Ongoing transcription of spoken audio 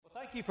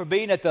Thank you for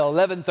being at the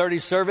 11:30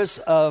 service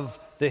of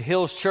the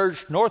Hills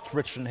Church, North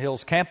Richland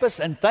Hills campus,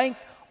 and thank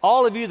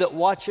all of you that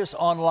watch us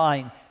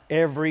online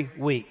every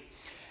week.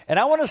 And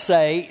I want to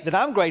say that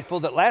I'm grateful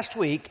that last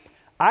week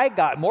I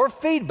got more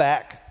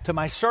feedback to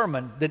my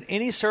sermon than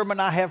any sermon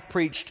I have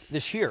preached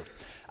this year.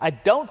 I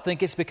don't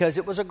think it's because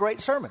it was a great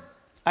sermon.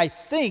 I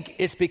think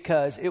it's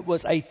because it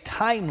was a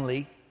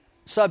timely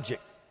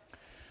subject.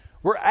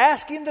 We're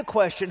asking the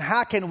question,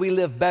 how can we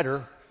live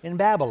better in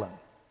Babylon?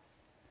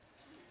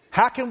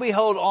 How can we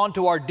hold on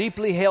to our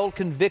deeply held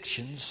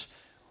convictions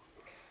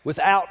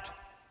without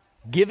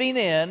giving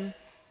in,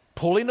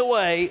 pulling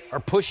away, or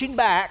pushing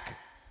back?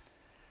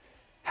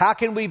 How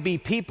can we be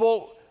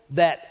people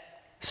that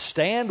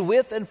stand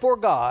with and for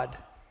God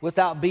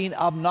without being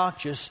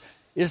obnoxious?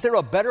 Is there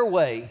a better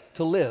way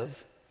to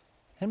live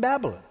in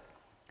Babylon?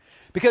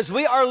 Because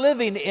we are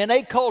living in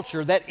a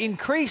culture that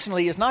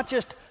increasingly is not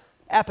just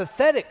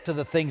apathetic to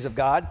the things of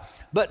God,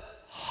 but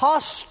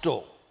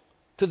hostile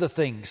to the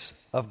things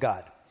of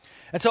God.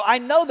 And so I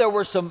know there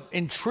were some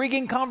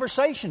intriguing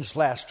conversations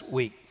last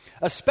week,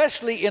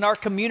 especially in our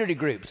community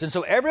groups. And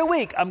so every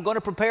week I'm going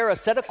to prepare a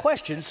set of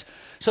questions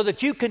so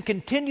that you can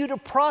continue to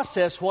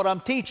process what I'm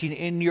teaching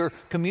in your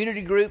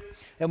community group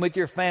and with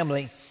your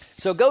family.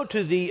 So go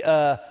to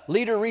the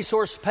leader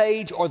resource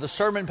page or the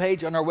sermon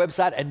page on our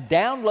website and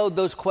download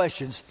those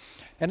questions.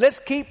 And let's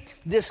keep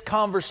this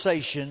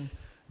conversation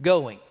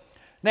going.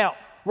 Now,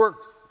 we're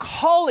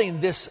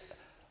calling this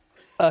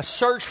a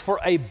search for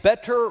a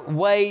better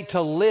way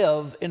to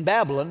live in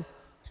Babylon,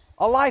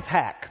 a life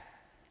hack.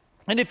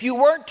 And if you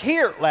weren't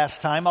here last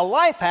time, a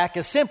life hack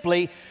is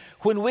simply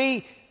when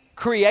we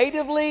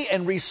creatively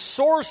and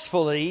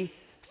resourcefully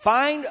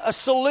find a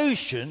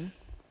solution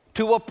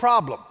to a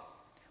problem.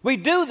 We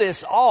do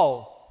this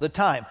all the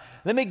time.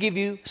 Let me give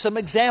you some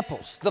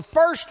examples. The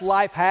first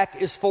life hack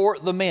is for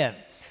the men.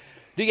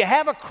 Do you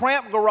have a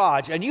cramped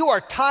garage and you are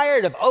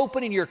tired of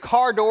opening your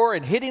car door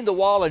and hitting the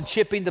wall and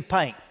chipping the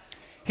paint?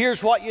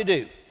 Here's what you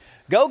do.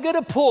 Go get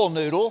a pool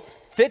noodle,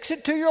 fix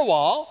it to your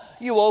wall.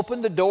 You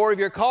open the door of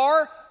your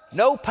car,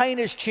 no paint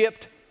is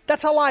chipped.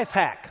 That's a life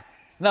hack.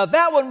 Now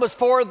that one was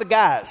for the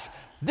guys.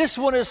 This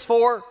one is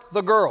for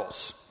the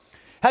girls.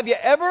 Have you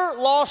ever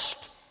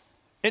lost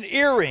an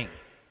earring?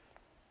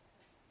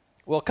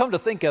 Well, come to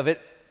think of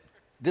it,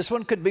 this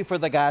one could be for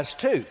the guys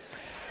too.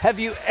 Have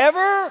you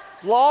ever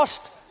lost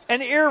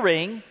an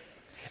earring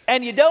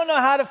and you don't know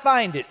how to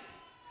find it?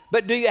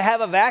 But do you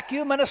have a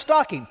vacuum and a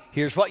stocking?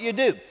 Here's what you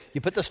do.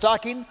 You put the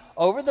stocking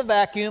over the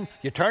vacuum,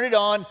 you turn it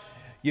on,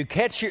 you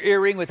catch your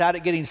earring without it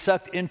getting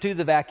sucked into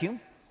the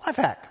vacuum. Life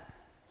hack.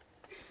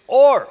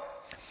 Or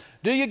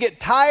do you get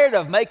tired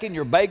of making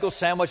your bagel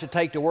sandwich to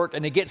take to work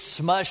and it gets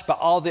smushed by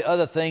all the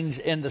other things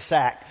in the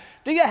sack?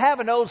 Do you have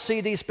an old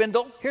CD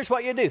spindle? Here's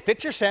what you do.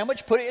 Fix your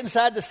sandwich, put it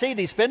inside the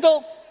CD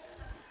spindle,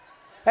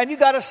 and you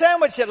got a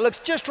sandwich that looks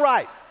just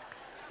right.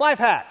 Life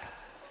hack.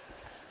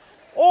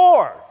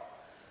 Or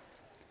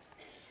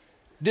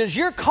does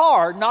your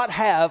car not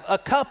have a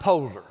cup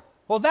holder?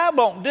 Well, that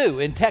won't do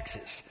in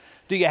Texas.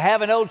 Do you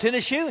have an old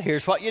tennis shoe?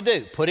 Here's what you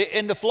do. Put it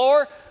in the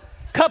floor,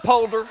 cup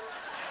holder.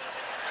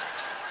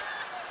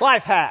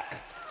 Life hack.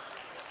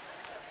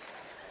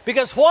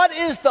 Because what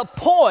is the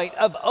point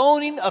of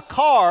owning a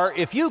car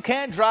if you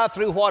can't drive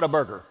through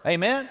Whataburger?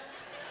 Amen?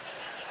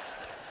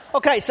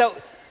 Okay, so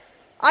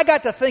I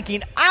got to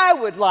thinking I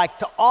would like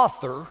to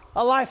author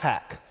a life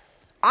hack.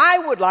 I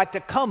would like to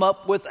come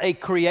up with a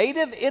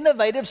creative,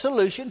 innovative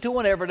solution to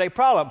an everyday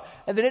problem.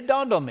 And then it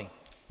dawned on me.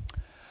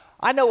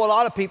 I know a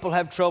lot of people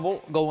have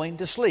trouble going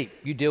to sleep.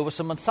 You deal with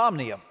some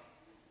insomnia.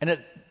 And it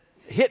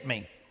hit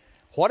me.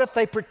 What if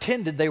they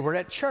pretended they were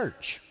at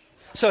church?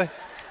 So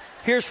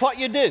here's what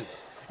you do.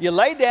 You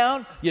lay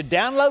down, you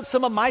download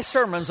some of my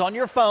sermons on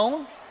your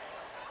phone.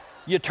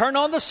 You turn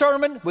on the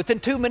sermon. Within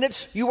 2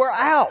 minutes, you are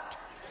out.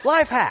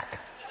 Life hack.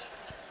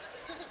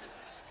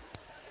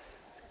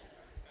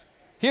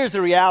 Here's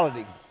the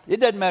reality. It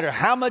doesn't matter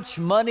how much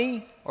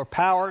money or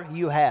power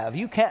you have.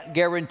 You can't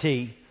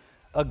guarantee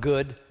a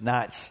good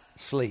night's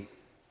sleep.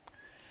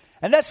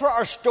 And that's where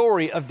our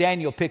story of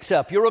Daniel picks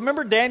up. You'll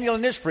remember Daniel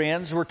and his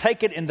friends were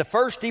taken in the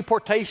first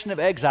deportation of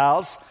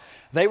exiles.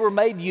 They were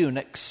made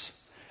eunuchs.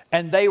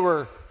 And they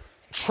were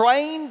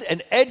trained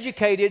and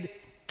educated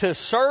to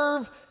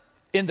serve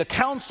in the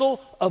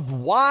council of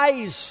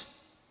wise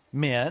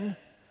men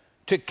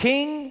to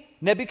King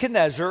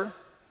Nebuchadnezzar,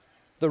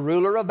 the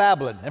ruler of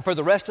Babylon. And for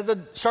the rest of the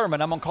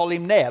sermon, I'm going to call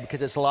him Neb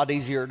because it's a lot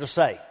easier to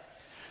say.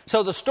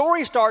 So the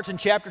story starts in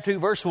chapter 2,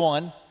 verse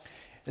 1,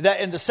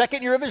 that in the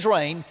second year of his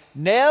reign,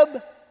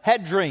 Neb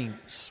had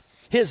dreams.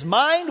 His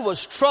mind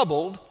was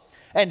troubled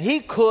and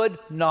he could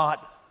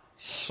not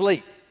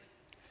sleep.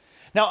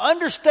 Now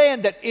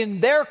understand that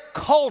in their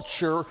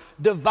culture,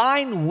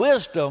 divine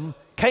wisdom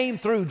came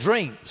through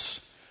dreams.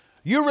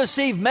 You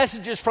receive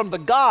messages from the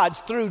gods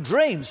through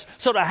dreams.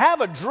 So to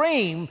have a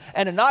dream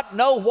and to not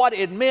know what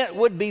it meant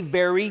would be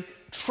very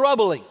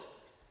troubling.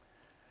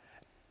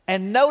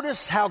 And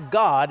notice how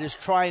God is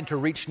trying to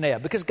reach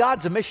Neb, because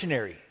God's a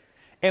missionary.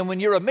 And when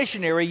you're a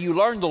missionary, you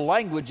learn the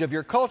language of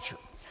your culture.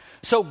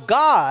 So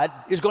God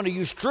is going to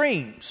use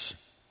dreams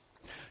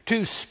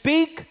to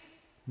speak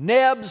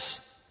Neb's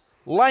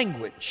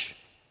language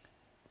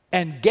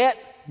and get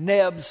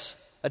Neb's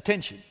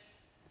attention.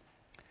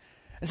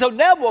 And so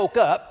Neb woke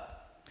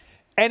up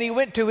and he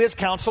went to his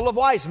council of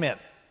wise men.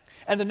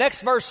 And the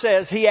next verse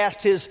says he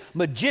asked his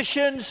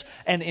magicians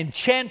and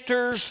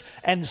enchanters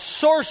and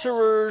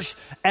sorcerers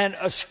and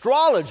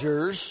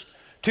astrologers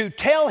to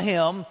tell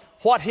him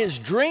what his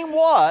dream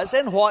was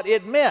and what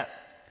it meant.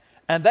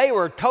 And they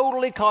were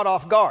totally caught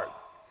off guard.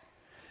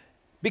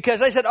 Because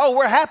they said, oh,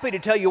 we're happy to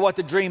tell you what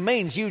the dream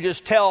means. You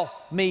just tell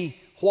me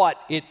what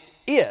it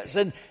is.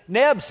 And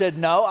Neb said,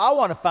 no, I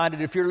want to find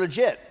it if you're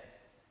legit.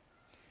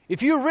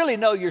 If you really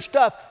know your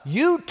stuff,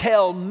 you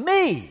tell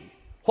me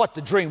what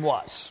the dream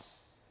was.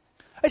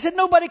 I said,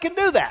 nobody can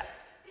do that.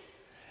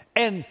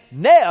 And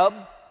Neb,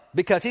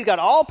 because he's got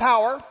all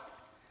power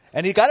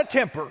and he's got a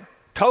temper,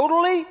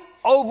 totally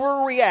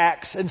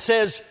overreacts and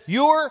says,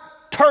 you're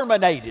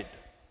terminated.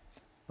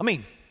 I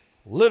mean,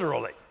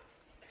 literally.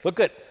 Look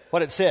at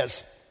what it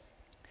says.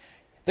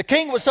 The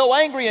king was so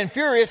angry and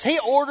furious, he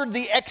ordered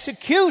the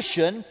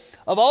execution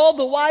of all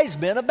the wise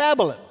men of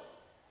Babylon.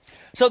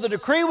 So the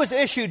decree was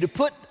issued to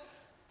put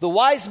the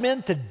wise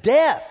men to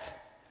death.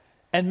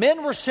 And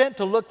men were sent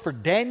to look for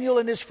Daniel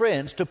and his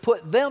friends to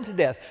put them to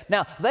death.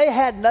 Now, they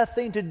had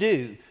nothing to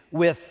do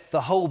with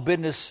the whole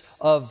business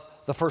of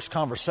the first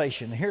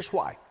conversation. And here's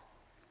why.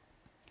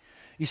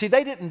 You see,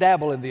 they didn't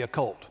dabble in the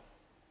occult.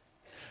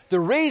 The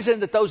reason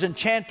that those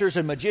enchanters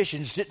and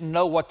magicians didn't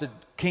know what the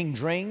king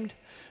dreamed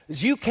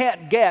is you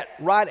can't get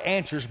right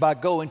answers by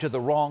going to the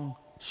wrong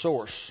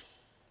source.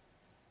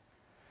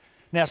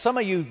 Now, some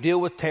of you deal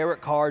with tarot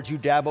cards, you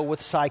dabble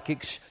with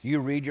psychics, you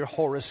read your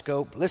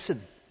horoscope.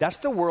 Listen, that's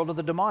the world of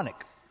the demonic.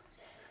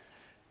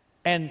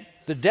 And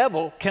the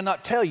devil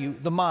cannot tell you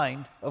the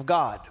mind of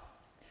God.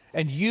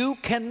 And you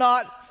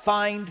cannot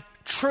find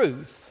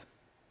truth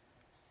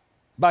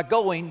by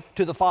going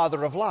to the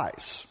father of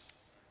lies.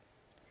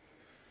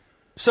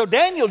 So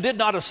Daniel did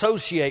not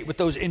associate with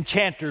those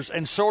enchanters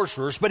and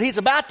sorcerers, but he's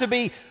about to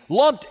be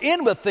lumped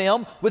in with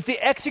them with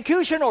the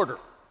execution order.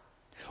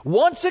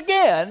 Once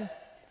again,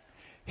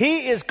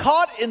 he is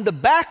caught in the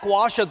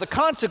backwash of the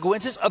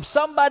consequences of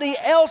somebody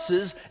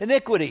else's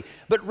iniquity.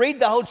 But read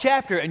the whole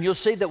chapter and you'll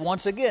see that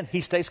once again,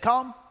 he stays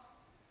calm.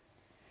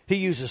 He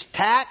uses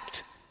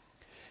tact.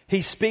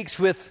 He speaks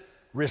with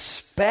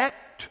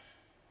respect.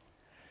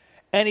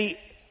 And he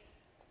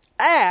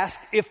asked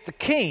if the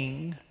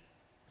king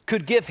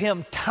could give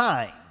him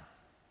time.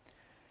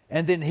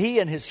 And then he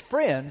and his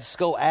friends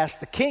go ask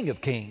the King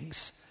of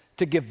Kings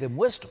to give them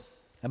wisdom.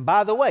 And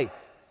by the way,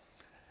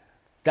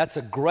 that's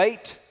a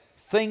great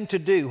thing to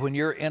do when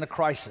you're in a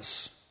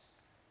crisis.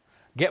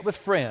 Get with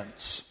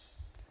friends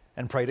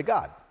and pray to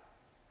God.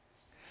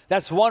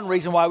 That's one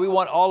reason why we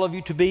want all of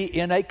you to be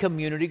in a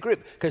community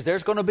group, because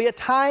there's going to be a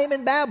time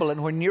in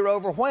Babylon when you're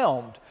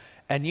overwhelmed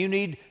and you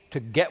need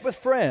to get with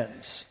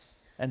friends,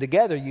 and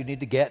together you need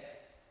to get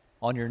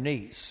on your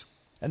knees.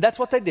 And that's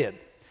what they did.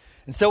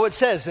 And so it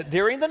says that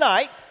during the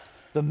night,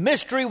 the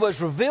mystery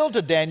was revealed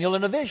to Daniel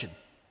in a vision.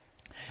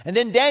 And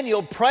then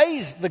Daniel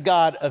praised the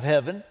God of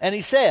heaven, and he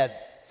said,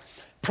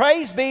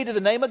 praise be to the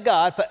name of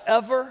God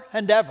forever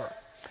and ever.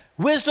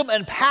 Wisdom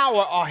and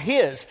power are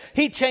his.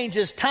 He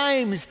changes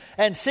times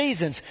and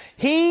seasons.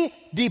 He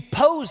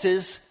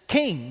deposes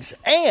kings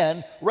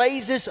and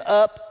raises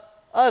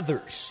up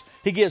others.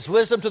 He gives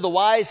wisdom to the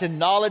wise and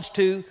knowledge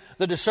to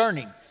the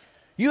discerning.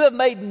 You have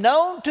made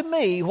known to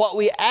me what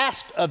we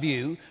asked of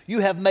you. You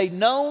have made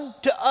known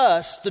to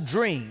us the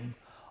dream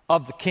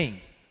of the king.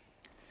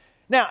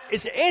 Now,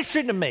 it's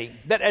interesting to me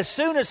that as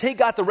soon as he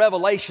got the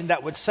revelation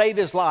that would save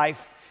his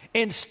life,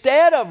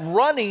 instead of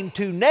running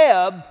to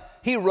Neb,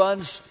 he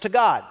runs to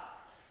God.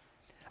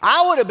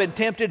 I would have been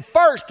tempted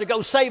first to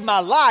go save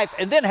my life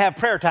and then have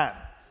prayer time.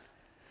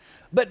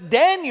 But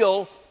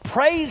Daniel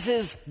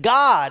praises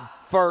God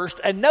first.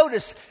 And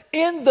notice,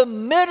 in the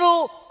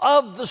middle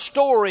of the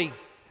story,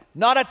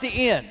 not at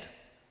the end.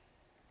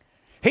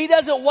 He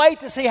doesn't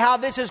wait to see how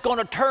this is going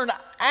to turn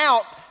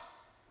out.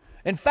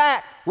 In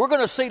fact, we're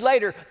going to see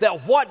later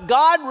that what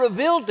God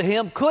revealed to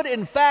him could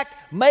in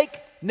fact make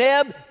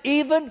Neb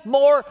even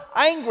more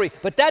angry.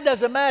 But that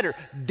doesn't matter.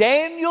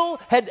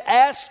 Daniel had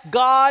asked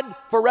God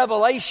for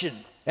revelation.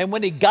 And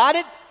when he got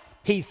it,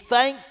 he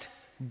thanked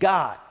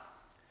God.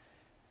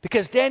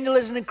 Because Daniel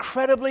is an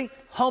incredibly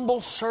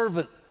humble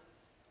servant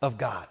of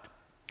God.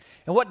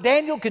 And what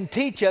Daniel can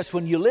teach us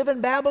when you live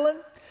in Babylon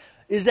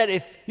is that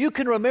if you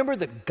can remember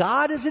that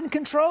God is in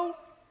control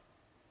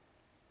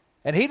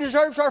and he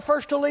deserves our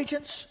first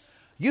allegiance,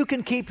 you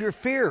can keep your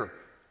fear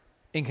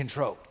in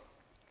control.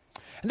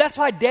 And that's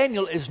why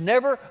Daniel is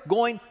never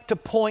going to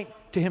point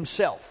to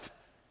himself.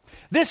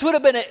 This would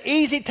have been an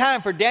easy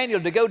time for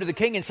Daniel to go to the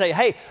king and say,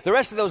 hey, the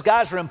rest of those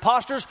guys are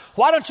imposters.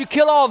 Why don't you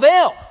kill all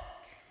them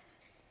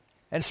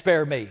and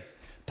spare me?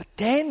 But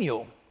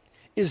Daniel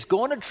is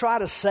going to try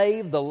to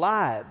save the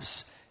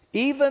lives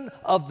even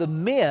of the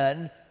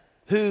men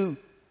who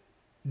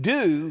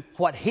do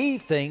what he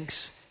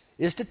thinks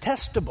is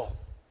detestable.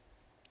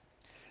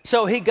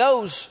 So he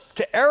goes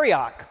to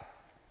Arioch,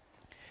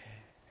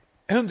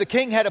 whom the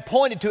king had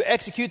appointed to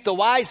execute the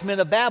wise men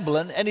of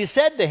Babylon, and he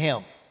said to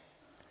him,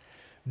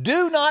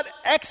 "Do not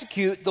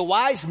execute the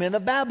wise men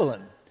of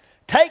Babylon.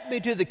 Take me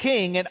to the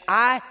king, and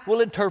I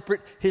will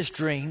interpret his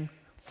dream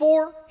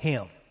for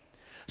him."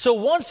 So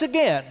once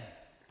again,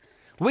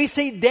 we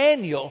see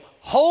Daniel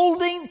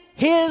holding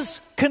his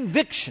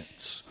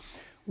convictions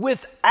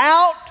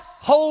without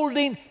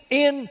holding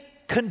in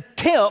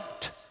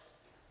contempt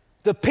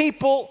the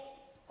people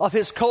of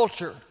his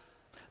culture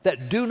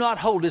that do not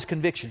hold his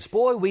convictions.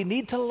 Boy, we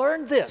need to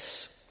learn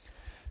this.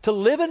 To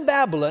live in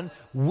Babylon,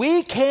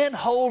 we can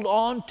hold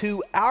on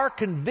to our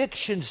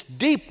convictions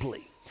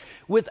deeply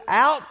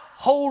without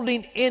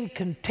holding in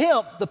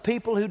contempt the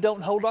people who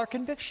don't hold our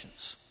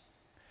convictions.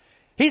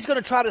 He's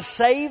going to try to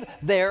save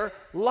their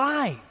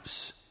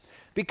lives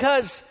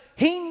because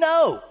he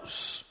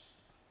knows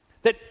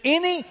that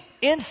any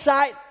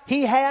insight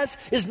he has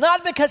is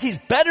not because he's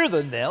better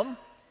than them.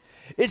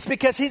 It's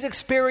because he's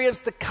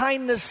experienced the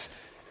kindness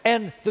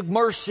and the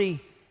mercy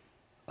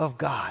of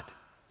God.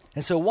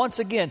 And so once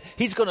again,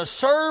 he's going to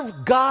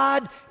serve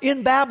God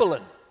in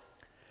Babylon.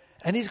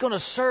 And he's going to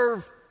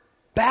serve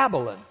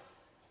Babylon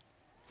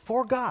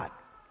for God.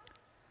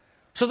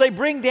 So they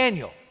bring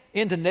Daniel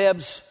into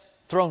Neb's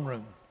throne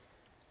room.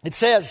 It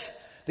says,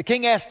 the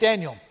king asked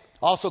Daniel,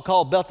 also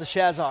called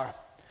Belteshazzar,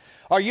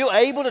 "Are you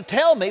able to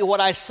tell me what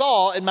I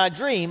saw in my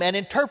dream and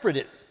interpret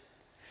it?"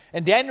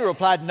 And Daniel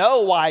replied,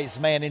 "No wise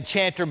man,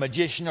 enchanter,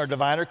 magician, or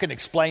diviner can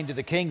explain to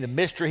the king the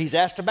mystery he's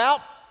asked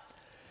about."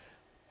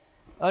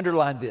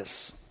 Underline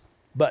this.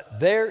 But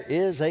there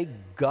is a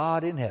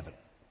God in heaven.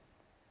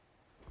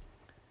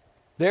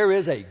 There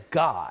is a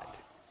God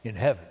in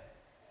heaven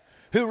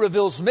who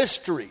reveals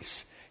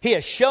mysteries. He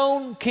has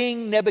shown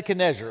King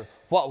Nebuchadnezzar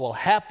what will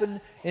happen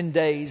in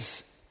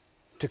days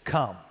to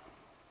come.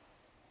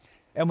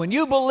 And when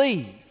you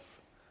believe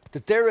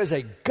that there is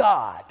a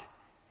God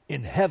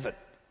in heaven,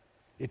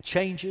 it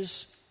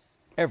changes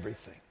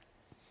everything.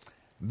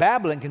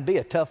 Babylon can be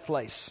a tough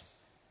place.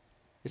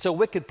 It's a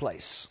wicked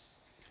place.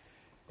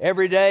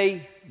 Every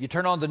day you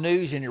turn on the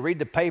news and you read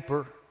the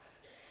paper,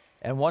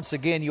 and once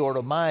again you are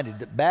reminded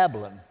that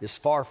Babylon is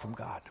far from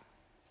God.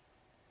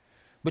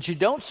 But you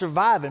don't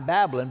survive in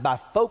Babylon by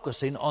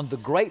focusing on the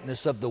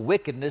greatness of the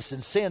wickedness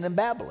and sin in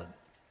Babylon.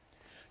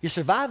 You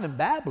survive in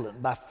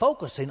Babylon by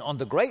focusing on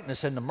the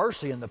greatness and the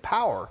mercy and the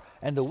power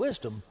and the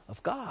wisdom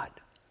of God.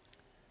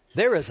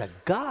 There is a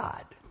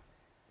God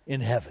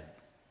in heaven.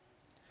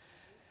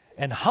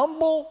 And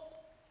humble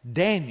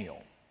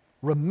Daniel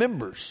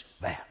remembers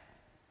that.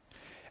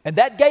 And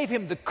that gave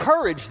him the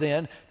courage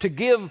then to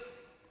give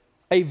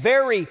a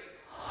very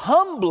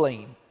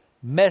humbling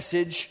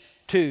message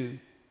to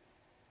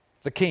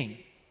the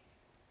king.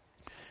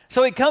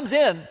 So he comes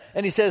in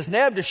and he says,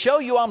 "Neb, to show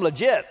you I'm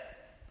legit,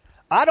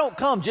 I don't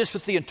come just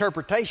with the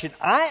interpretation.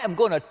 I am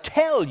going to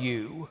tell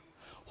you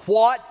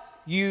what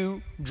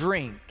you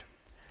dreamed."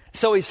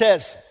 So he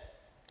says,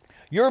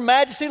 "Your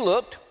Majesty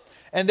looked,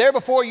 and there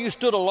before you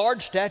stood a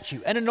large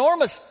statue, an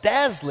enormous,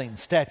 dazzling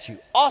statue,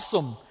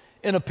 awesome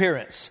in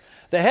appearance.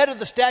 The head of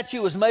the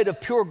statue was made of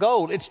pure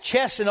gold, its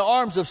chest and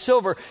arms of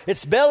silver,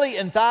 its belly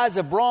and thighs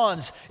of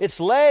bronze,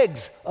 its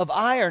legs of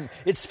iron,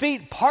 its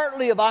feet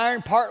partly of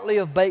iron, partly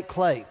of baked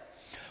clay.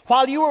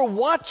 While you were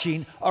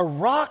watching, a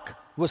rock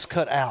was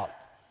cut out,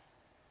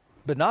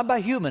 but not by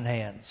human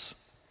hands.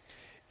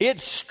 It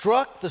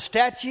struck the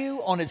statue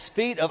on its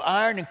feet of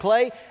iron and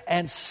clay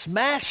and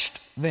smashed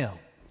them.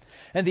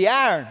 And the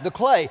iron, the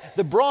clay,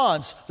 the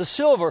bronze, the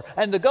silver,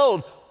 and the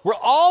gold were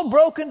all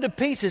broken to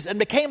pieces and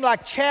became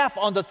like chaff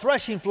on the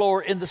threshing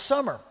floor in the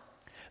summer.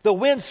 The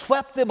wind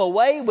swept them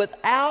away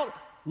without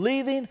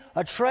leaving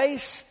a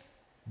trace,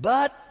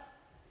 but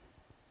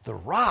the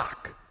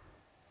rock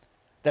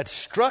that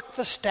struck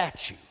the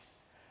statue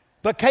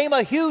became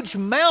a huge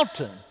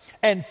mountain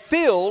and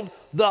filled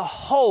the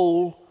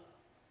whole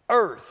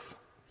earth."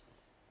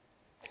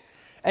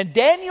 And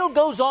Daniel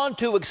goes on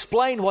to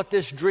explain what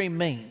this dream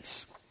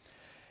means.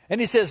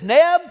 And he says,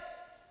 "Neb,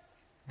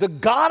 the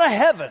God of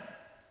heaven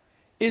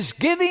is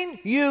giving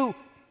you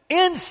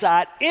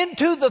insight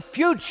into the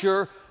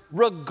future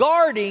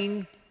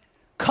regarding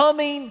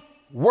coming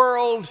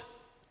world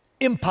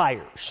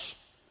empires."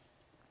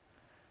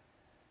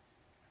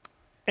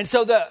 And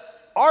so the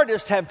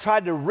artists have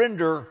tried to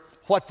render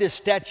what this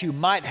statue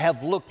might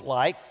have looked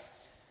like.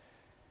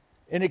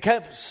 And it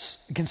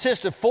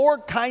consists of 4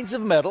 kinds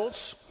of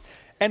metals.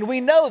 And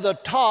we know the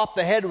top,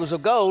 the head was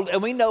of gold,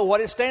 and we know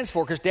what it stands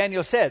for because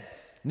Daniel said,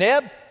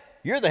 "Neb,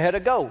 you're the head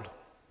of gold.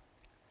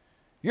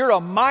 You're a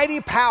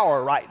mighty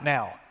power right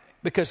now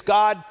because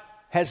God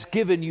has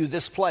given you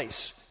this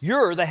place.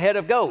 You're the head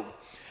of gold."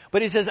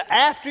 But he says,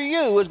 after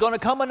you is going to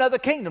come another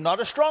kingdom, not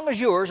as strong as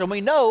yours. And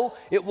we know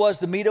it was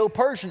the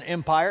Medo-Persian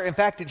Empire. In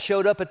fact, it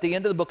showed up at the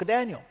end of the book of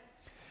Daniel.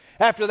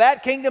 After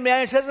that kingdom,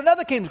 Daniel says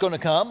another kingdom's going to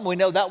come. We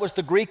know that was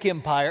the Greek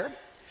Empire.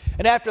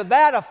 And after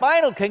that, a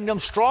final kingdom,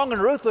 strong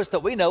and ruthless,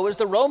 that we know as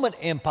the Roman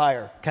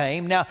Empire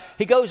came. Now,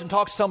 he goes and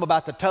talks some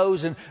about the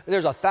toes, and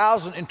there's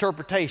 1,000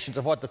 interpretations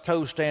of what the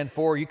toes stand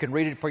for. You can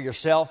read it for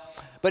yourself.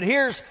 But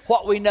here's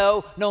what we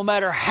know, no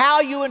matter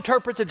how you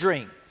interpret the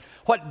dream.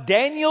 What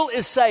Daniel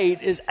is saying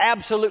is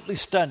absolutely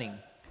stunning.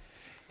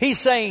 He's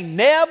saying,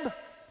 Neb,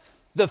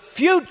 the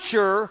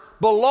future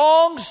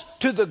belongs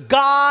to the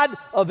God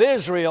of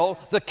Israel,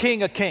 the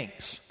King of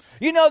Kings.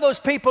 You know those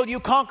people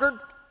you conquered?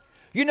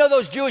 You know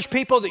those Jewish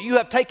people that you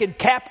have taken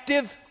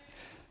captive?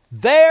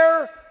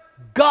 Their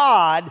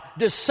God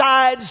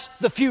decides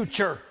the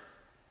future,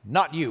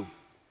 not you.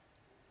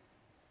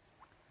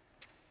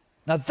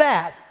 Now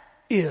that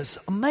is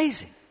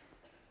amazing.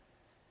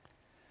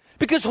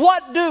 Because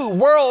what do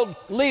world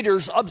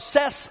leaders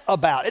obsess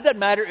about? It doesn't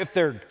matter if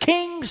they're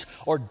kings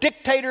or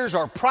dictators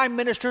or prime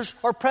ministers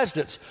or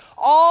presidents.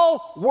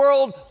 All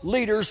world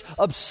leaders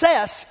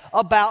obsess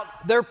about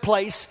their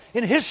place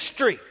in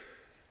history.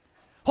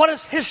 What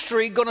is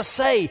history going to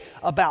say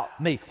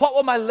about me? What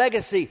will my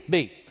legacy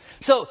be?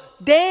 So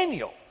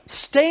Daniel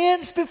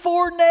stands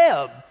before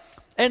Neb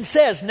and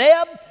says,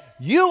 Neb,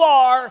 you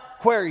are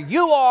where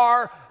you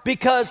are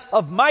because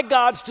of my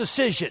God's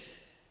decision.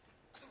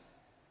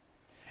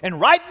 And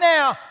right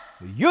now,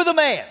 you're the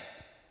man.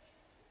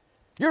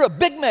 You're a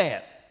big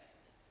man.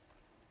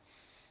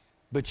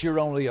 But you're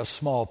only a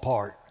small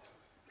part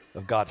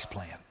of God's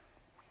plan.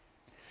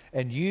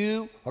 And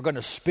you are going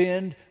to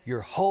spend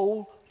your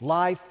whole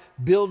life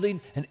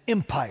building an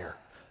empire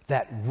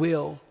that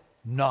will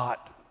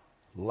not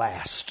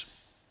last.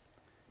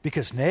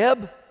 Because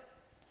Neb,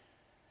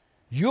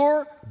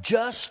 you're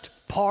just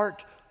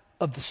part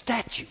of the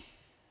statue.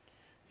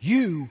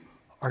 You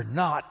are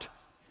not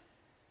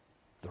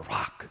the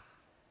rock.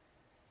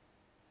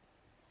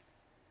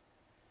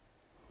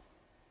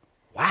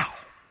 Wow.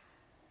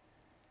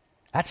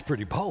 That's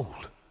pretty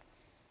bold.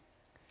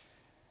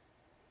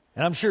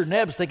 And I'm sure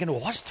Neb's thinking, well,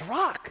 what's the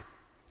rock?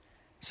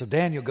 So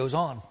Daniel goes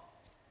on.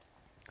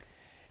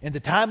 In the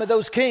time of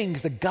those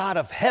kings, the God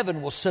of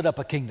heaven will set up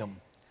a kingdom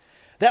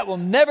that will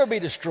never be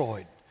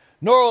destroyed,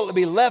 nor will it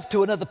be left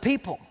to another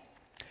people.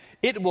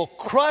 It will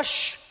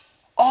crush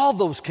all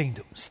those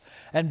kingdoms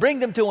and bring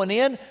them to an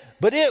end,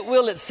 but it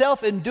will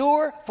itself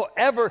endure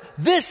forever.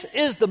 This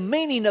is the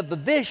meaning of the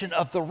vision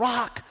of the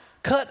rock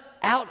cut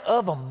out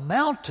of a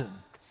mountain,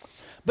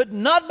 but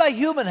not by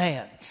human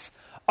hands.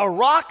 A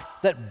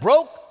rock that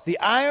broke the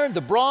iron,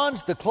 the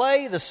bronze, the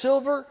clay, the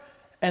silver,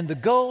 and the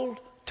gold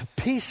to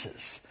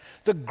pieces.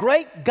 The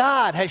great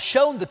God has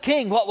shown the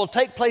king what will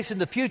take place in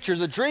the future.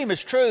 The dream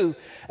is true,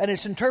 and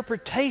its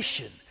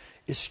interpretation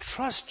is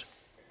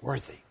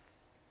trustworthy.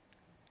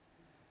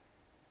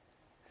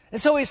 And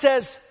so he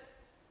says,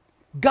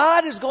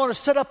 God is going to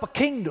set up a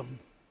kingdom,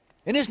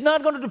 and it's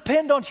not going to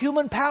depend on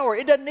human power.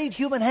 It doesn't need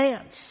human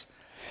hands.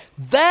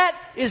 That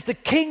is the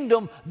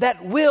kingdom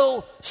that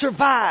will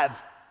survive,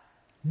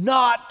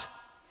 not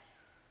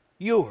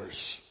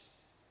yours.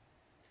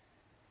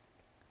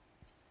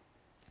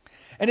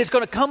 And it's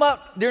going to come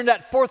up during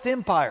that fourth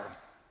empire.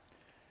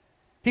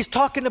 He's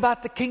talking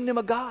about the kingdom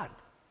of God.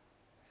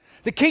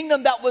 The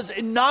kingdom that was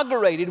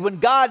inaugurated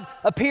when God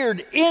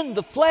appeared in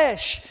the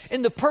flesh,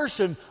 in the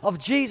person of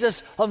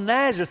Jesus of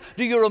Nazareth.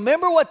 Do you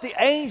remember what the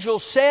angel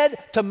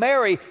said to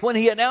Mary when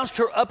he announced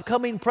her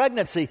upcoming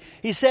pregnancy?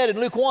 He said in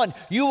Luke 1,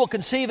 you will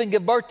conceive and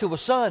give birth to a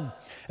son,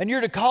 and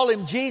you're to call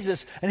him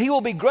Jesus, and he will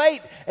be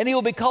great, and he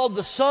will be called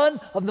the Son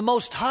of the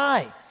Most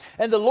High.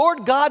 And the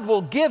Lord God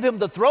will give him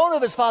the throne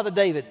of his father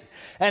David,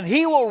 and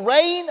he will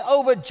reign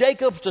over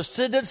Jacob's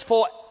descendants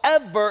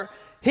forever.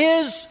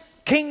 His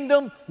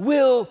kingdom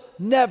will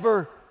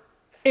never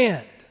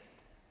end.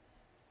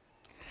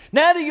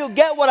 Now do you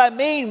get what I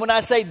mean when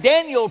I say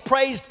Daniel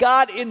praised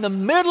God in the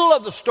middle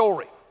of the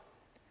story?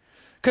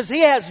 Because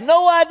he has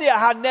no idea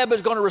how Neb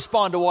is going to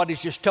respond to what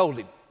he's just told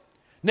him.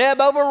 Neb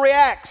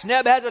overreacts.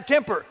 Neb has a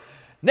temper.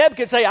 Neb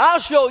can say, I'll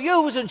show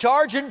you who's in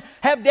charge, and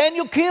have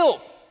Daniel killed.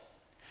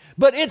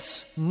 But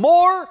it's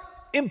more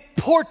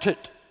important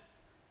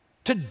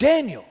to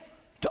Daniel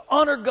to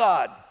honor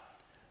God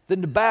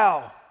than to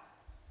bow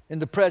in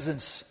the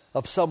presence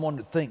of someone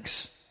that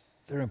thinks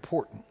they're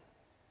important.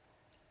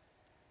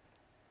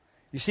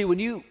 You see, when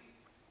you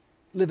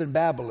live in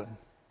Babylon,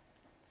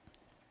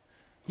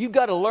 you've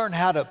got to learn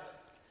how to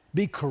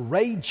be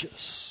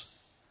courageous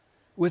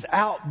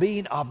without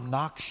being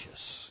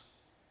obnoxious.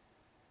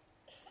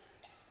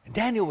 And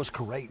Daniel was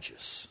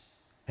courageous,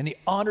 and he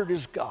honored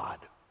his God.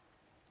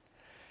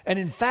 And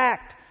in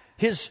fact,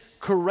 his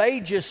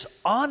courageous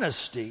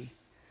honesty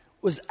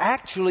was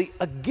actually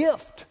a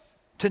gift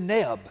to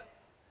Neb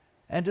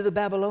and to the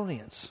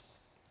Babylonians.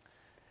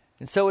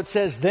 And so it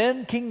says,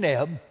 then King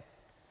Neb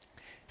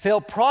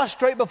fell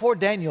prostrate before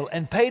Daniel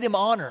and paid him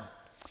honor,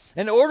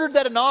 and ordered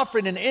that an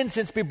offering and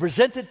incense be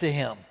presented to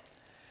him.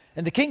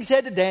 And the king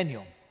said to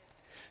Daniel,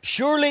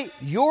 surely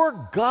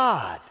your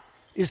God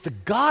is the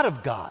God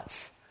of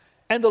gods,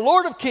 and the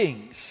Lord of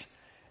kings,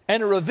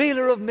 and a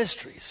revealer of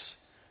mysteries,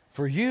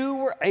 for you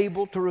were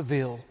able to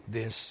reveal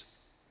this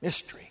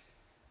mystery.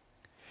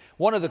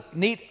 One of the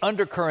neat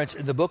undercurrents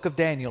in the book of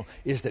Daniel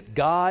is that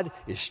God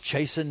is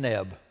chasing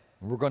Neb.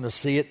 We're going to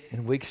see it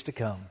in weeks to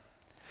come.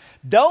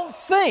 Don't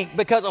think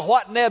because of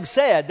what Neb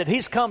said that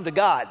he's come to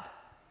God.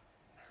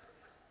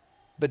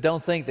 But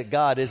don't think that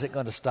God isn't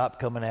going to stop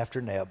coming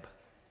after Neb.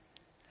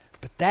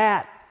 But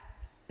that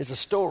is a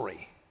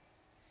story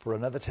for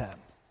another time.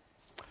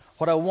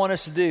 What I want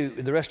us to do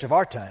in the rest of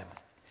our time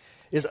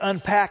is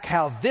unpack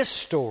how this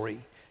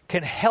story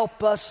can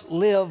help us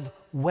live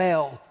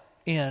well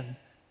in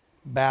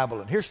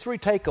Babylon. Here's 3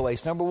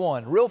 takeaways. Number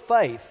 1, real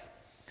faith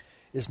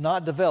is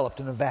not developed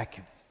in a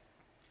vacuum.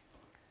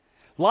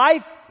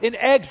 Life in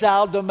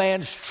exile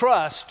demands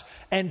trust,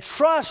 and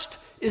trust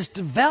is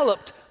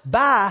developed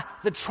by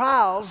the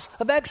trials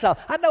of exile.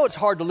 I know it's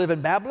hard to live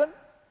in Babylon.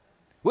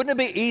 Wouldn't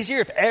it be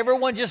easier if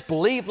everyone just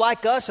believed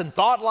like us and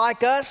thought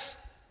like us,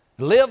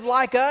 lived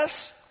like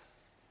us?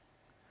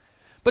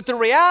 But the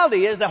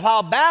reality is that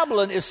while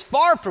Babylon is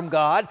far from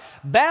God,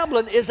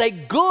 Babylon is a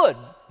good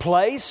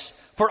place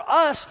for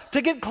us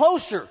to get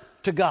closer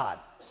to God.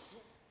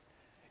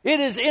 It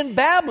is in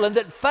Babylon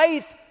that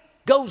faith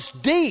goes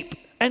deep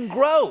and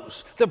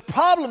grows. The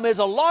problem is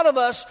a lot of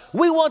us,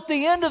 we want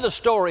the end of the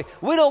story.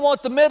 We don't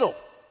want the middle.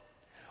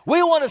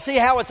 We want to see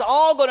how it's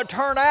all going to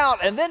turn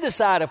out and then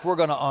decide if we're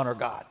going to honor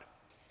God.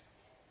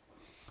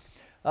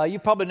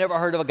 You've probably never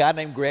heard of a guy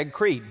named Greg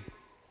Creed.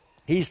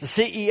 He's the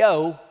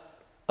CEO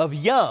of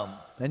Yum.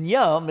 And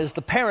Yum is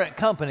the parent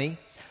company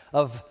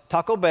of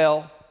Taco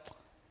Bell,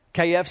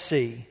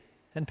 KFC,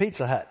 and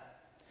Pizza Hut.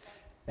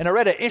 And I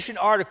read an interesting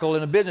article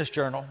in a business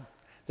journal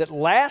that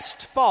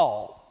last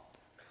fall,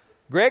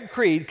 Greg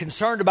Creed,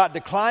 concerned about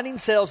declining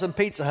sales in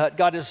Pizza Hut,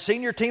 got his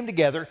senior team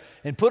together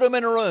and put them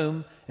in a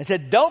room and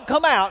said, don't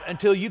come out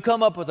until you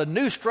come up with a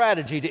new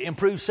strategy to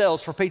improve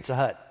sales for Pizza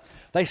Hut.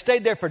 They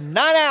stayed there for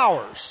 9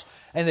 hours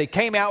and they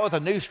came out with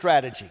a new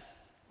strategy.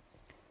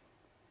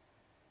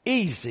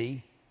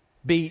 Easy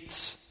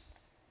beats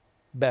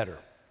better.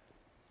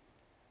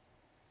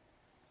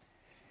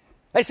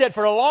 They said,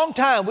 for a long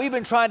time, we've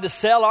been trying to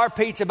sell our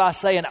pizza by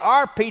saying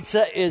our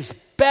pizza is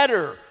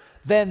better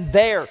than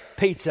their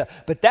pizza.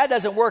 But that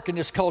doesn't work in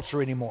this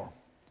culture anymore.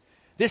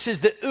 This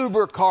is the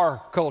Uber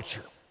car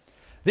culture.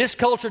 This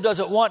culture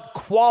doesn't want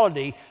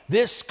quality.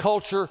 This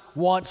culture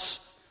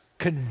wants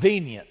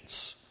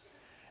convenience.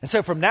 And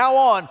so from now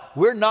on,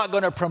 we're not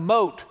going to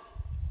promote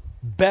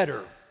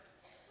better.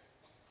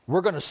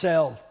 We're going to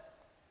sell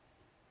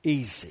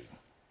easy.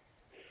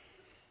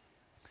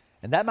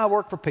 And that might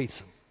work for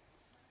pizza.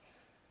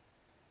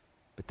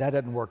 But that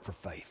doesn't work for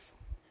faith.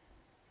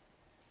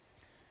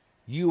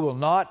 You will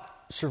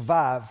not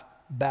survive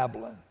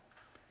Babylon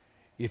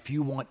if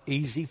you want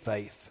easy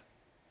faith.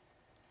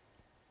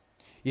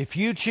 If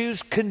you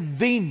choose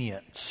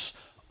convenience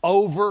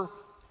over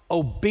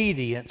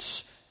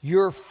obedience,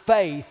 your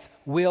faith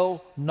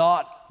will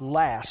not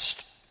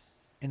last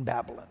in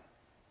Babylon.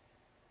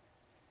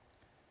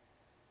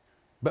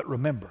 But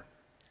remember,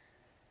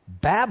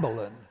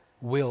 Babylon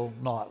will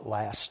not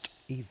last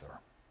either.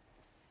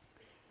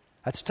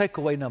 That's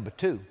takeaway number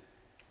 2.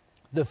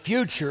 The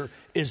future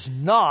is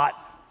not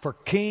for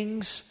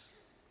kings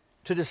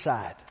to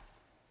decide.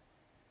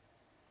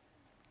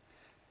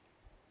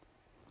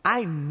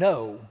 I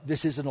know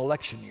this is an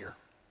election year.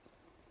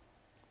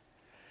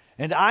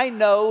 And I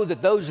know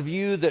that those of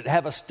you that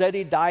have a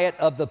steady diet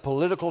of the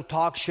political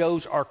talk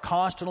shows are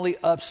constantly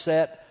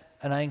upset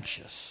and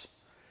anxious.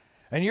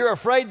 And you're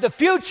afraid the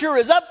future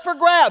is up for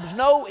grabs.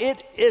 No,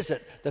 it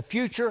isn't. The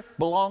future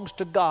belongs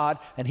to God,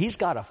 and He's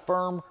got a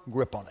firm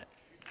grip on it.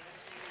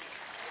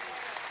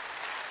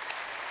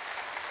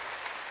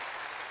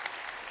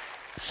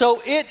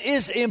 So it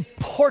is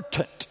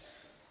important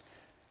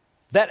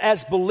that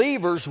as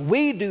believers,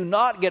 we do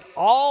not get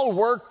all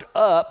worked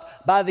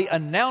up by the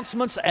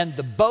announcements and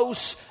the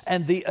boasts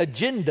and the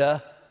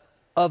agenda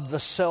of the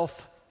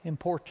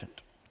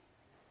self-important.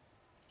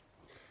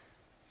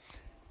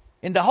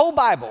 In the whole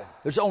Bible,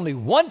 there's only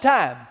one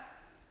time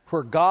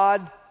where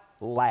God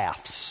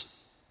laughs.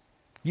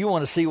 You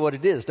want to see what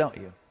it is, don't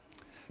you?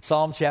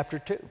 Psalm chapter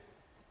 2.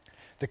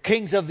 The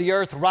kings of the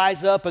earth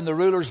rise up and the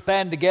rulers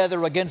band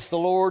together against the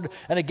Lord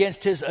and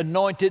against His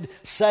anointed,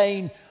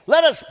 saying,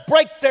 let us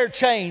break their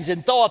chains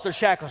and throw off their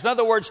shackles. In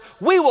other words,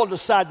 we will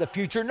decide the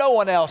future, no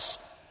one else.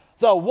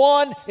 The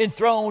one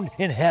enthroned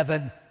in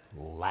heaven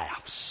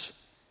laughs.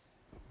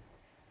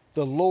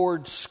 The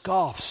Lord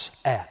scoffs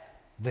at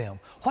them.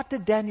 What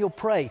did Daniel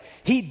pray?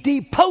 He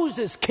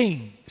deposes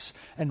kings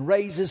and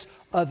raises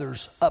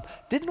others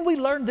up. Didn't we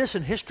learn this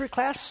in history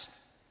class?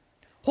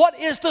 What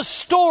is the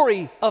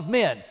story of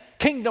men?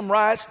 Kingdom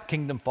rise,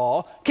 kingdom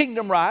fall.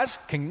 Kingdom rise,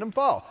 kingdom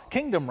fall.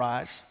 Kingdom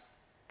rise,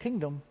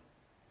 kingdom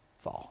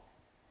fall.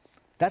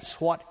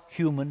 That's what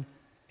human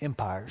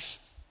empires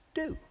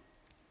do.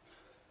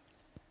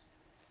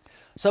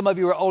 Some of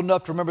you are old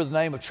enough to remember the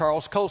name of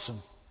Charles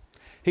Colson.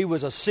 He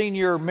was a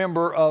senior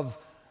member of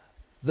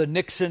the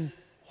Nixon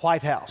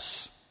White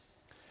House.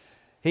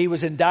 He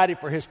was indicted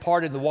for his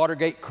part in the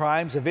Watergate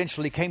crimes,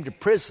 eventually came to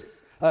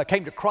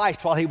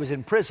Christ while he was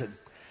in prison.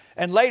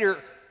 And later,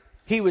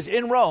 he was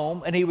in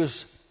Rome and he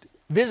was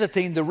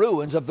visiting the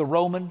ruins of the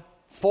Roman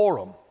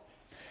Forum.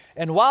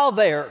 And while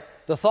there,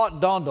 the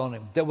thought dawned on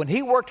him that when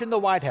he worked in the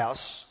White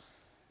House,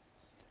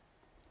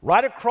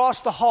 right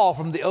across the hall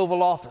from the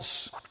Oval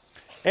Office,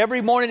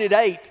 every morning at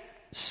 8,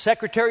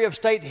 Secretary of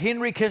State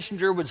Henry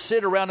Kissinger would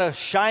sit around a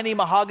shiny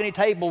mahogany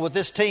table with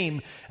this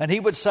team, and he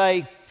would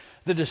say,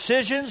 "The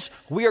decisions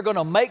we are going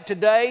to make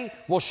today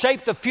will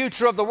shape the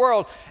future of the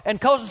world." And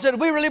Colson said,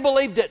 "We really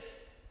believed it.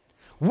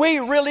 We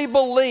really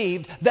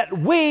believed that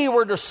we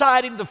were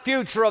deciding the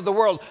future of the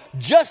world,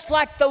 just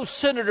like those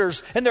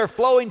senators in their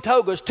flowing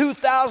togas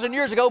 2,000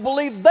 years ago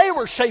believed they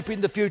were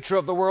shaping the future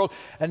of the world,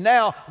 and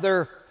now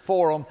their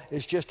forum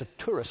is just a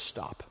tourist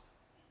stop."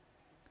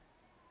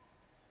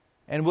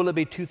 And will it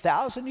be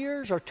 2,000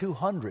 years or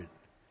 200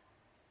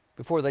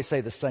 before they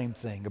say the same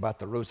thing about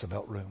the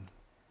Roosevelt Room?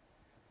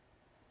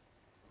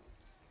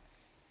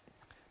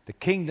 The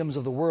kingdoms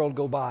of the world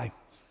go by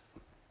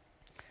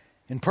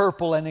in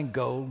purple and in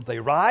gold. They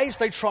rise,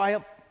 they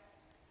triumph,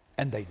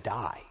 and they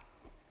die.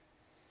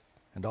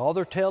 And all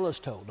their tale is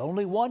told.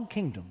 Only one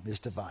kingdom is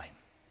divine.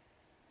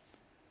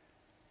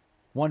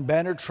 One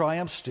banner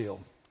triumphs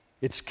still.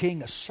 Its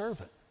king a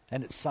servant,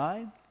 and its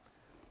sign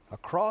a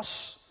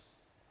cross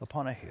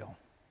upon a hill.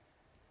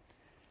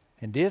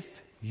 And if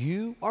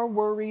you are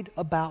worried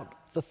about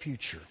the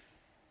future,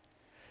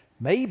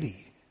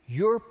 maybe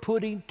you're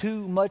putting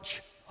too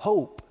much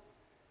hope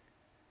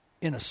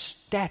in a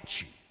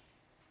statue.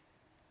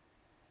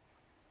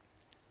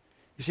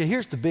 You see,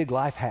 here's the big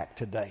life hack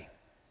today.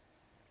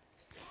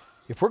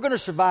 If we're going to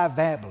survive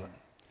Babylon,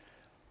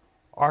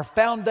 our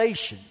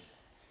foundation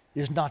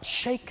is not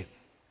shaken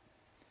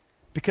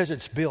because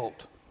it's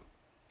built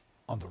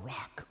on the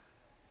rock.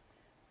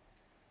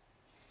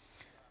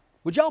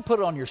 Would y'all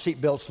put on your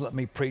seatbelts and let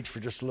me preach for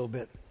just a little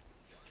bit?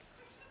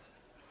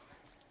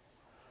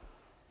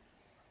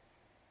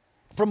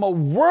 From a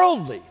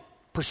worldly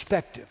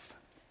perspective,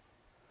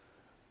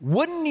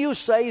 wouldn't you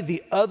say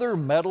the other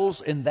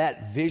metals in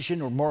that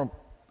vision are more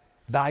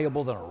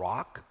valuable than a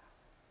rock?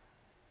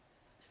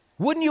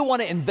 Wouldn't you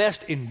want to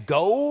invest in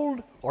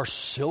gold or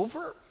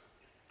silver?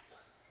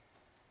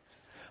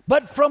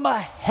 But from a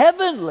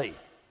heavenly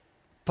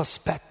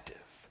perspective,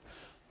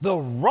 the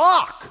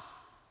rock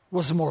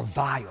was more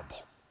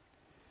valuable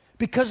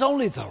because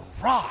only the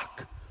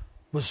rock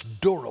was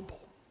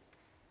durable.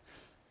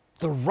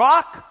 The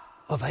rock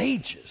of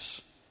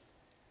ages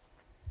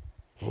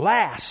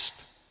lasts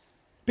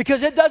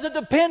because it doesn't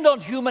depend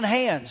on human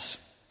hands.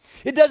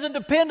 It doesn't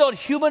depend on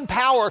human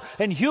power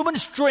and human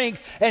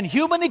strength and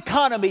human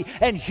economy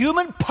and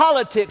human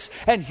politics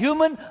and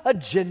human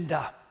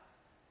agenda.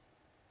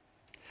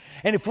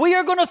 And if we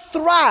are going to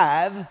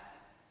thrive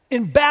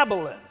in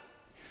Babylon,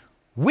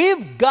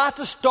 we've got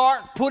to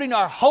start putting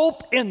our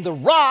hope in the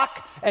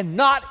rock and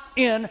not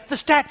in the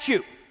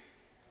statue.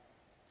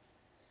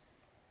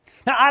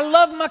 Now, I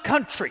love my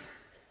country.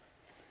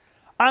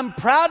 I'm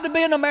proud to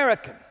be an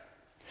American.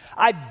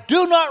 I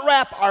do not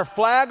wrap our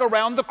flag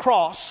around the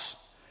cross,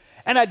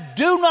 and I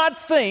do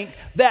not think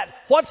that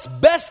what's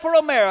best for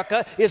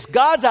America is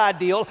God's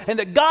ideal and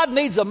that God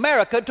needs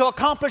America to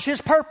accomplish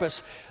His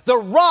purpose. The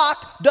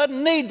rock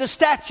doesn't need the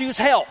statue's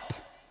help.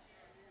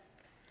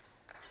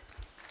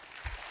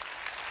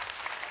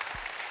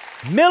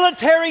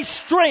 Military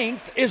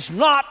strength is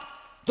not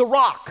the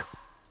rock.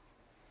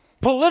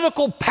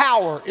 Political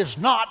power is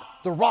not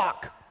the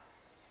rock.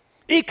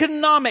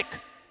 Economic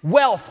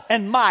wealth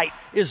and might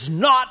is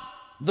not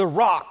the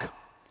rock.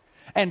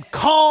 And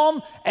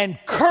calm and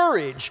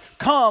courage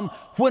come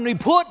when we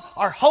put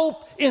our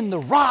hope in the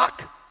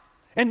rock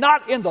and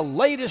not in the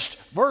latest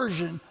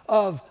version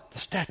of the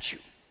statue.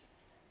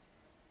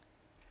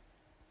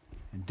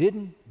 And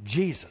didn't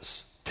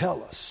Jesus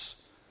tell us,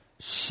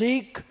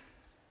 seek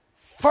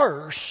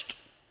first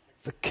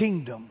the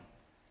kingdom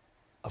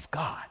of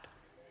God?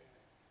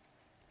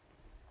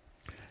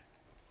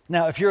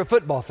 Now, if you're a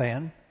football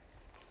fan,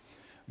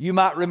 you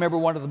might remember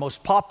one of the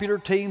most popular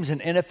teams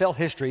in NFL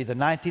history, the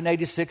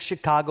 1986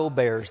 Chicago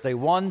Bears. They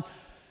won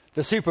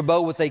the Super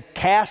Bowl with a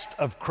cast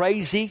of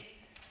crazy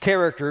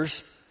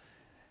characters,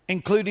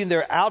 including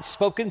their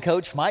outspoken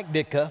coach, Mike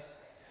Ditka,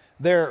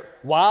 their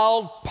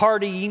wild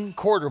partying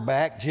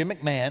quarterback, Jim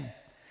McMahon,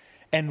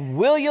 and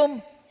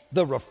William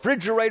the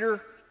Refrigerator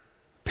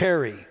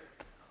Perry,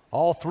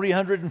 all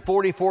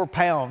 344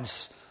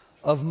 pounds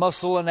of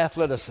muscle and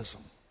athleticism.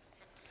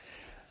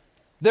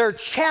 Their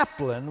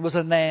chaplain was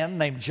a man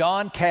named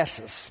John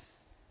Cassis.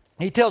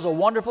 He tells a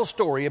wonderful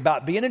story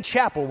about being in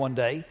chapel one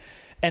day,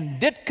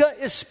 and Ditka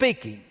is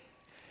speaking,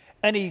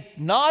 and he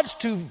nods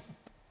to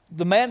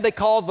the man they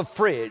call the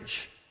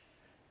fridge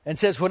and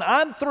says, "When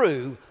I'm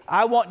through,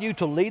 I want you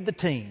to lead the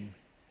team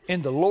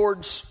in the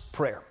Lord's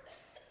Prayer."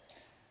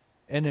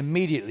 And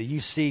immediately you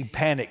see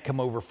panic come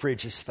over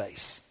Fridge's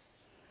face.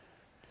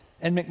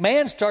 And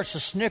McMahon starts to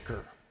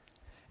snicker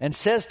and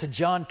says to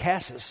John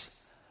Cassis,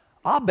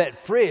 "I'll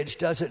bet Fridge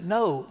doesn't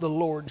know the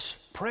Lord's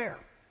Prayer."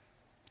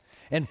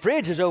 And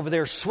Fridge is over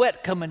there,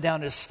 sweat coming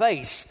down his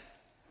face.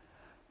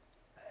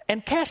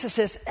 And Cassis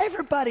says,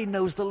 "Everybody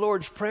knows the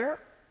Lord's Prayer.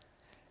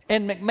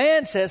 And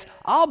McMahon says,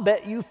 I'll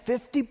bet you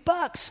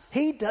 $50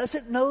 he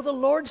doesn't know the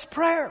Lord's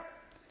Prayer.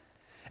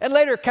 And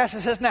later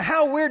Cassius says, now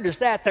how weird is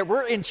that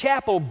we're in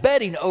chapel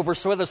betting over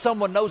whether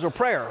someone knows a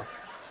prayer.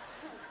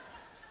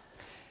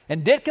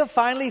 And Ditka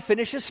finally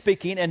finishes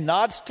speaking and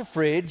nods to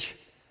Fridge.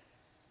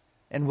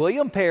 And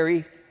William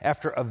Perry,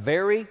 after a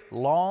very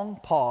long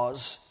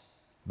pause,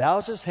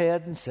 bows his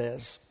head and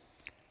says,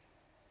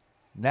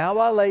 now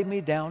I lay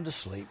me down to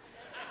sleep.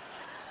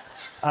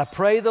 I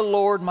pray the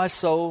Lord my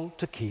soul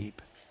to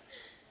keep.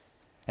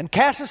 And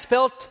Cassius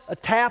felt a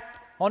tap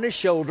on his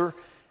shoulder,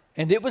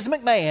 and it was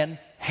McMahon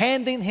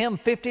handing him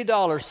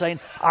 $50, saying,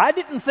 I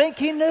didn't think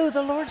he knew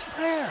the Lord's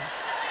Prayer.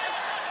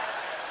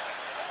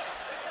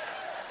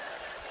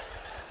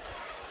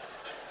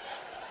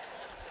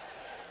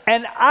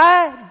 And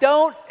I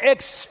don't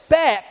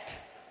expect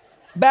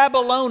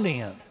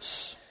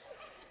Babylonians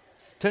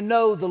to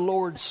know the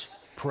Lord's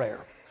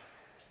Prayer.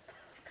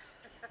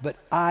 But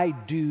I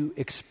do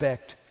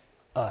expect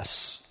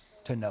us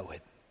to know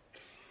it.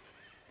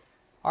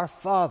 Our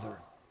Father,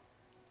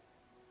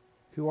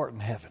 who art in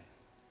heaven,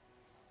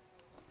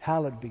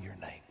 hallowed be your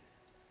name.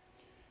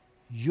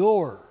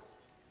 Your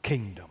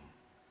kingdom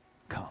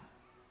come,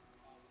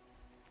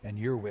 and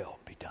your will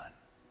be done.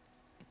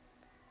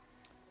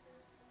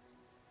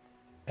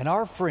 And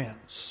our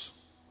friends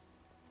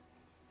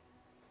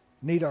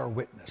need our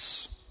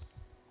witness.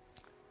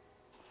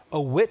 A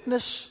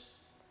witness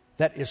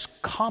that is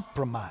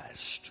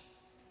compromised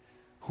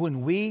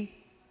when we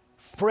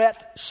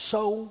fret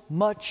so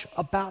much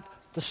about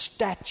the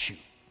statue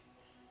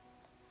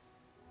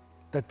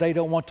that they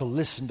don't want to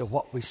listen to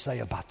what we say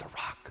about the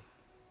rock.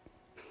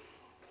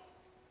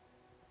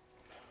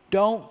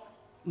 Don't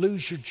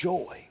lose your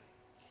joy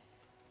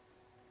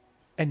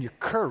and your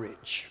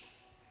courage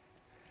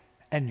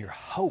and your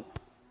hope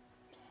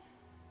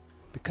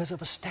because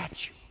of a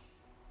statue.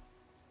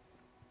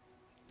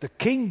 The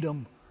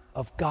kingdom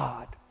of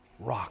God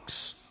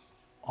rocks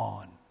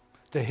on.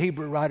 The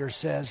Hebrew writer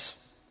says,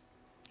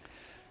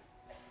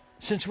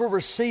 since we're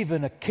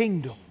receiving a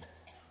kingdom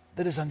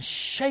that is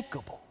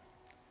unshakable,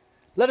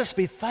 let us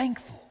be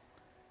thankful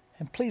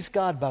and please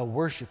God by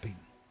worshiping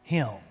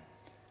Him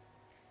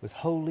with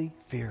holy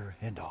fear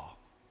and awe.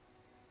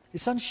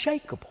 It's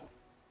unshakable.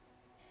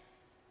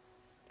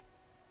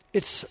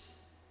 It's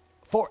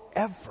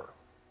forever.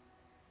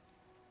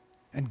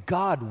 And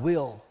God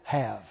will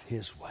have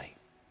His way.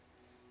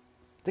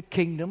 The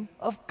kingdom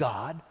of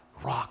God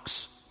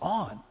rocks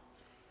on.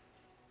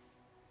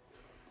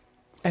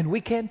 And we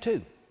can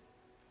too.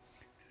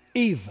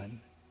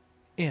 Even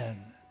in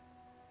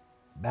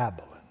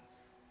Babylon.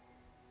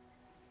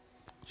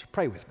 So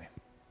pray with me.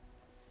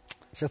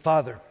 So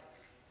Father,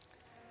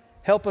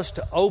 help us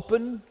to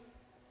open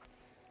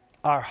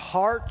our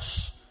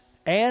hearts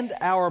and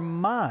our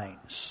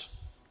minds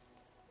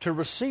to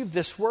receive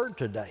this word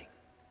today.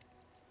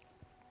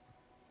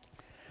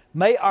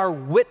 May our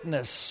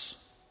witness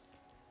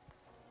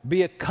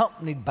be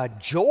accompanied by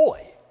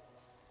joy,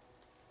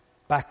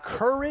 by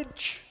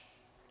courage,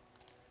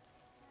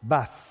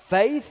 by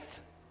faith,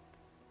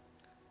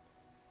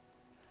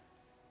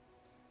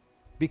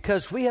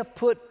 because we have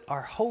put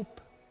our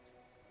hope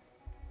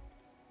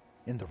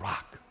in the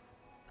rock.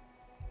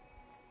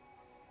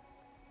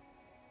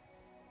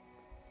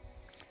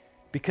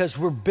 Because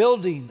we're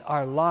building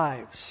our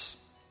lives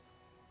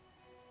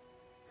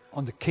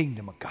on the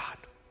kingdom of God.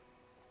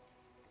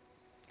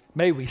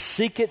 May we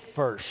seek it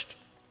first.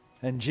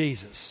 And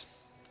Jesus,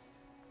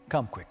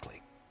 come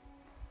quickly.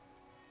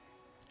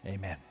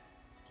 Amen.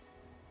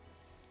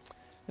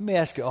 Let me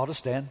ask you all to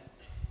stand.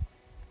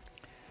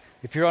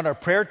 If you're on our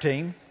prayer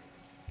team,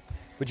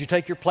 would you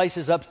take your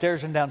places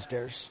upstairs and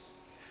downstairs?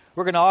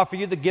 We're going to offer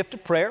you the gift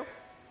of prayer,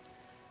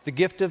 the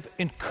gift of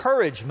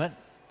encouragement.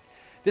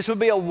 This would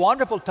be a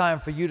wonderful time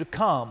for you to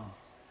come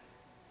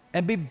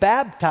and be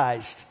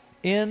baptized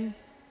into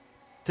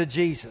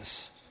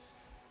Jesus.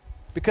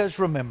 Because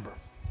remember,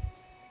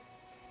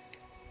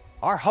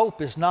 our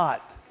hope is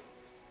not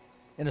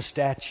in a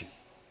statue.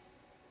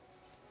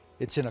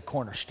 It's in a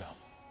cornerstone.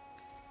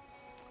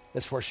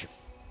 Let's worship.